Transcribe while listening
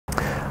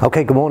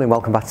Okay, good morning,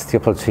 welcome back to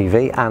Titliest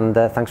TV, and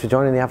thanks for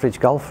joining the average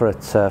golfer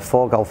at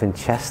 4 Golf in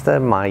Chester,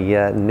 my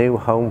new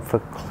home for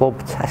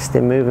club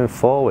testing moving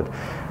forward.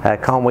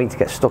 Can't wait to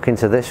get stuck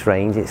into this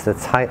range. It's the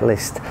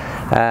Titliest,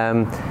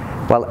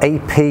 well,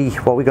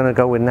 AP, what we're going to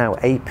go with now,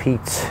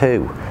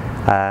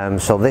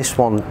 AP2. So this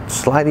one,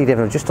 slightly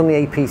different, just on the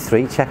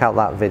AP3, check out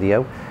that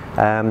video.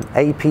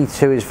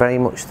 AP2 is very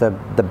much the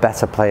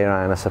better player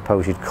iron, I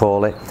suppose you'd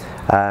call it.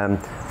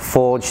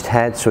 Forged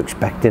head, so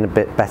expecting a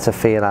bit better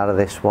feel out of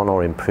this one,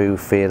 or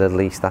improved feel at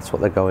least, that's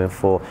what they're going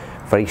for.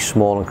 Very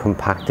small and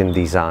compact in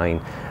design.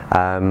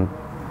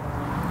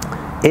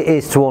 It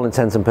is, to all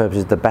intents and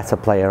purposes, the better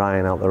player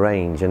iron out the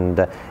range, and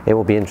it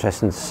will be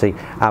interesting to see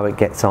how it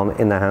gets on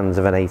in the hands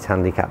of an 8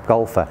 handicap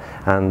golfer,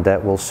 and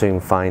we'll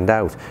soon find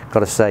out. Got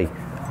to say,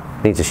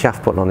 needs a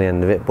shaft button on the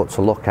end of it, but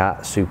to look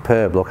at,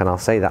 superb look, and I'll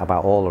say that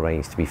about all the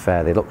range, to be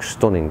fair. They look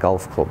stunning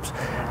golf clubs.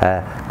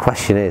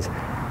 Question is,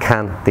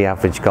 can the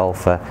average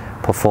golfer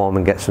perform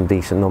and get some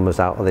decent numbers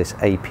out of this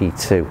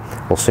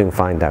AP2? We'll soon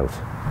find out.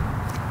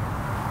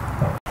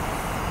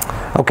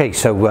 Okay,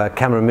 so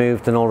camera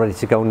moved and all ready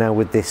to go now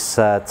with this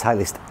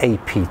Titliest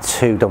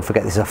AP2. Don't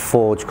forget, this is a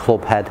forged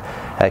club head.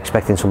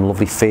 Expecting some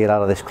lovely feel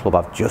out of this club.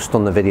 I've just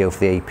done the video for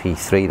the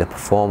AP3. The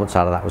performance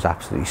out of that was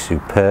absolutely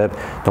superb.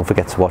 Don't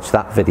forget to watch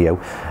that video.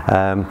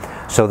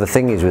 So the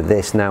thing is with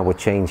this, now we're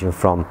changing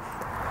from,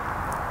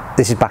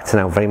 this is back to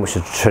now very much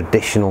a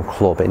traditional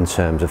club in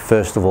terms of,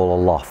 first of all, a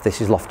loft. This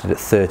is lofted at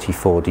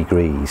 34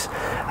 degrees.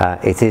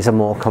 It is a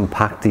more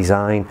compact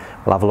design.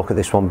 We'll have a look at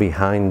this one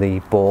behind the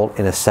ball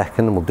in a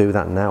second, and we'll do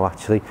that now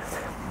actually.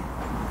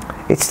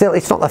 It's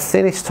not the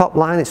thinnest top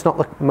line, it's not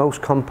the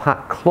most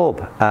compact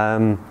club.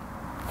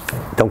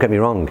 Don't get me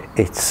wrong,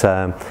 it's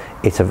a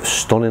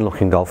stunning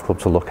looking golf club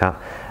to look at.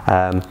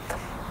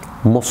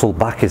 Muscle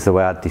back is the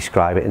way I'd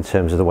describe it in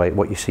terms of the way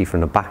what you see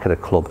from the back of the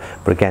club,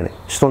 but again,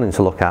 stunning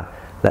to look at.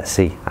 Let's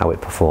see how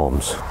it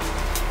performs.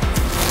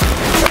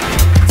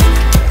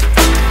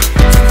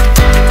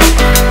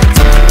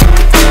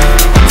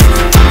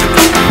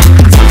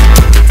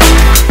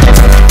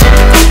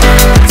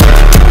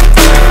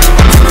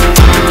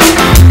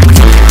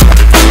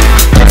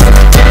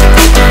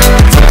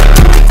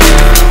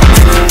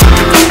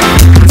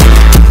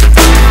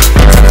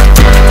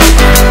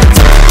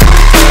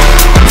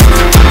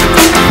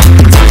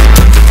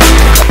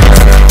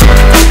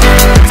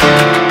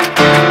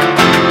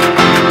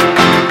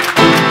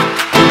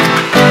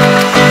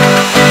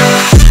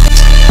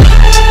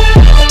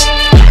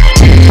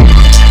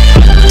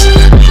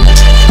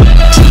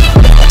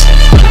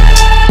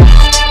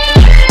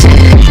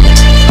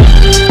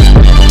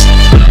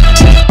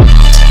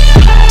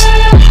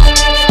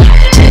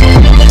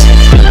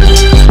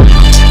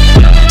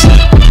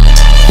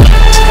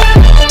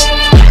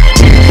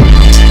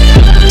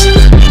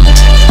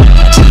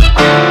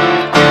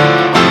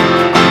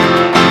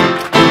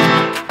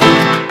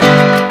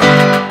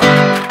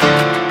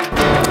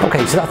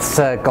 So that's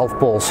golf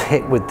balls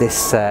hit with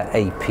this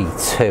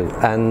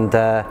AP2, and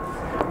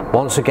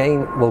once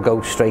again we'll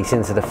go straight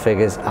into the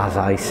figures as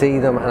I see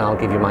them, and I'll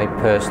give you my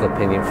personal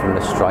opinion from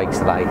the strikes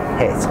that I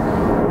hit.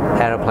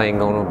 Aeroplane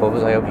going above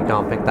us, I hope you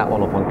can't pick that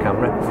one up on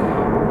camera.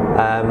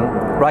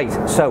 Right,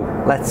 so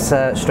let's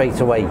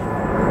straight away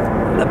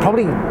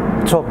probably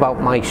talk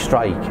about my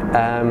strike.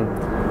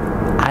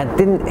 I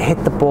didn't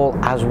hit the ball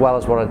as well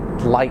as what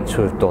I'd like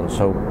to have done,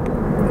 so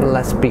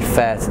let's be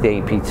fair to the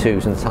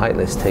AP2s and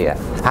Titliest here.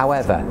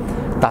 However,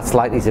 that's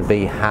likely to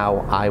be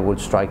how I would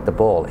strike the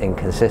ball,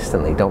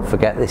 inconsistently. Don't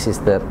forget, this is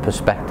the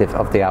perspective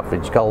of the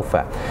average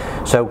golfer.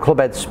 So club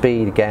head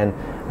speed again,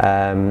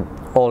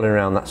 all in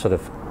around that sort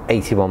of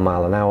 81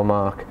 mile an hour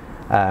mark,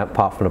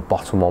 apart from the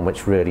bottom one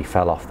which really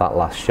fell off that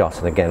last shot,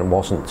 and again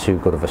wasn't too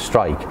good of a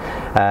strike.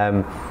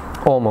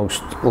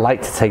 Almost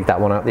like to take that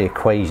one out of the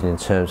equation in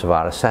terms of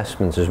our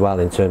assessments as well,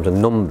 in terms of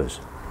numbers.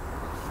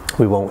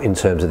 We won't in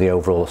terms of the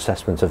overall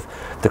assessment of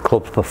the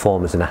club's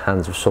performance in the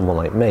hands of someone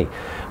like me.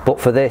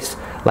 But for this,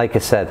 like I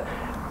said,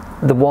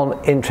 the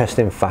one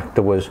interesting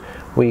factor was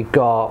we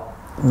got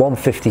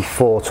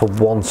 154 to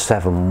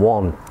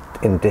 171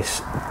 in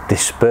this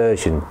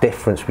dispersion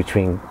difference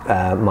between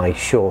my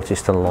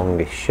shortest and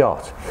longest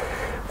shot.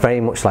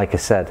 Very much, like I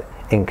said,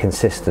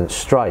 inconsistent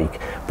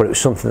strike, but it was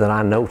something that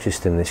I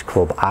noticed in this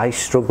club. I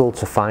struggled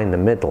to find the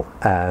middle.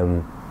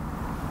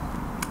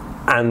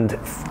 And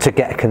to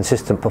get a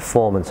consistent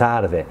performance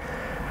out of it.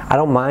 I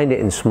don't mind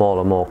it in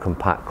smaller, more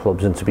compact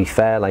clubs, and to be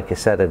fair, like I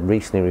said, I'd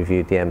recently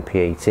reviewed the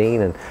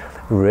MP18 and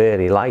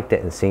really liked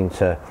it, and seemed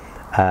to,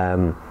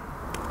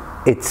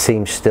 it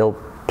seems still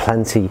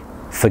plenty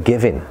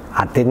forgiving.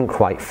 I didn't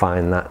quite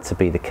find that to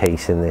be the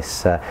case in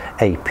this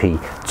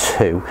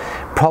AP2.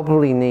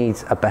 Probably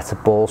needs a better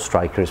ball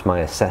striker is my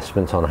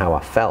assessment on how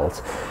I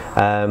felt,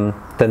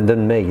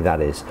 than me,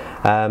 that is.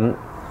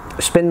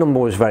 Spin number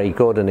was very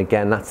good, and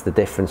again that's the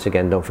difference.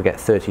 Again, don't forget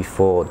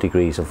 34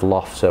 degrees of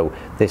loft, so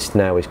this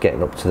now is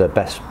getting up to the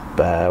best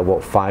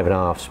what,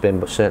 5.5 spin,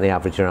 but certainly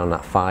averaging around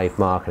that 5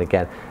 mark, and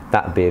again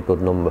that would be a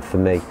good number for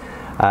me.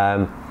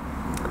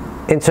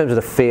 In terms of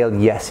the feel,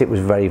 yes, it was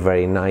very,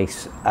 very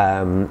nice.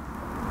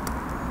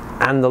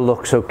 and the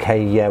looks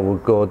okay, yeah, we're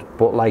good,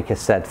 but like I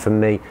said, for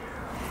me,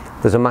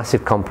 there's a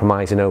massive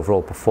compromise in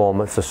overall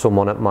performance for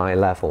someone at my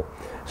level.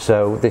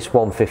 So this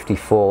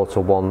 154 to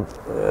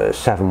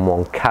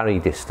 171 carry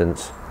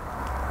distance,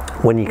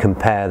 when you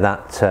compare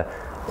that to,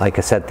 like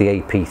I said, the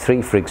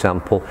AP3 for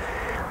example,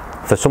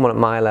 for someone at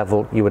my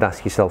level, you would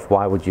ask yourself,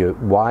 why would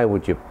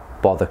you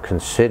bother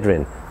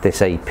considering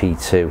this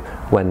AP2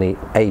 when the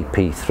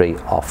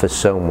AP3 offers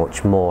so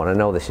much more? And I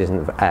know this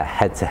isn't a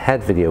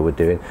head-to-head video we're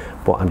doing,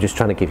 but I'm just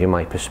trying to give you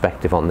my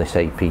perspective on this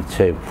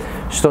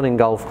AP2. Stunning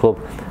golf club,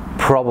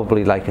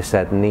 probably, like I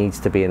said, needs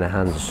to be in the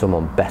hands of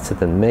someone better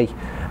than me,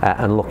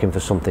 and looking for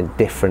something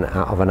different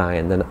out of an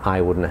iron than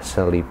I would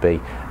necessarily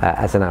be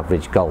as an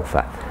average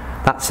golfer.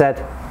 That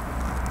said,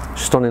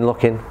 stunning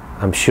looking.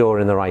 I'm sure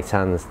in the right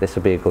hands this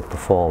will be a good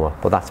performer,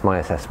 but that's my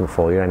assessment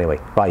for you anyway.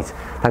 Right,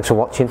 thanks for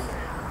watching.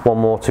 One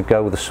more to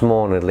go this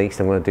morning at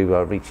least. I'm going to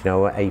do reaching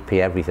over AP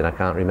everything, I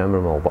can't remember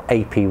them all, but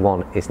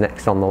AP1 is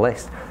next on the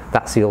list.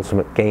 That's the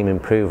ultimate game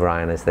improver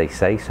iron, as they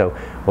say, so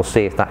we'll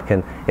see if that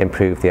can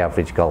improve the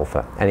average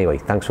golfer. Anyway,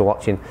 thanks for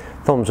watching.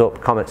 Thumbs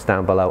up, comments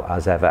down below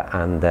as ever,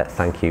 and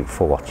thank you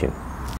for watching.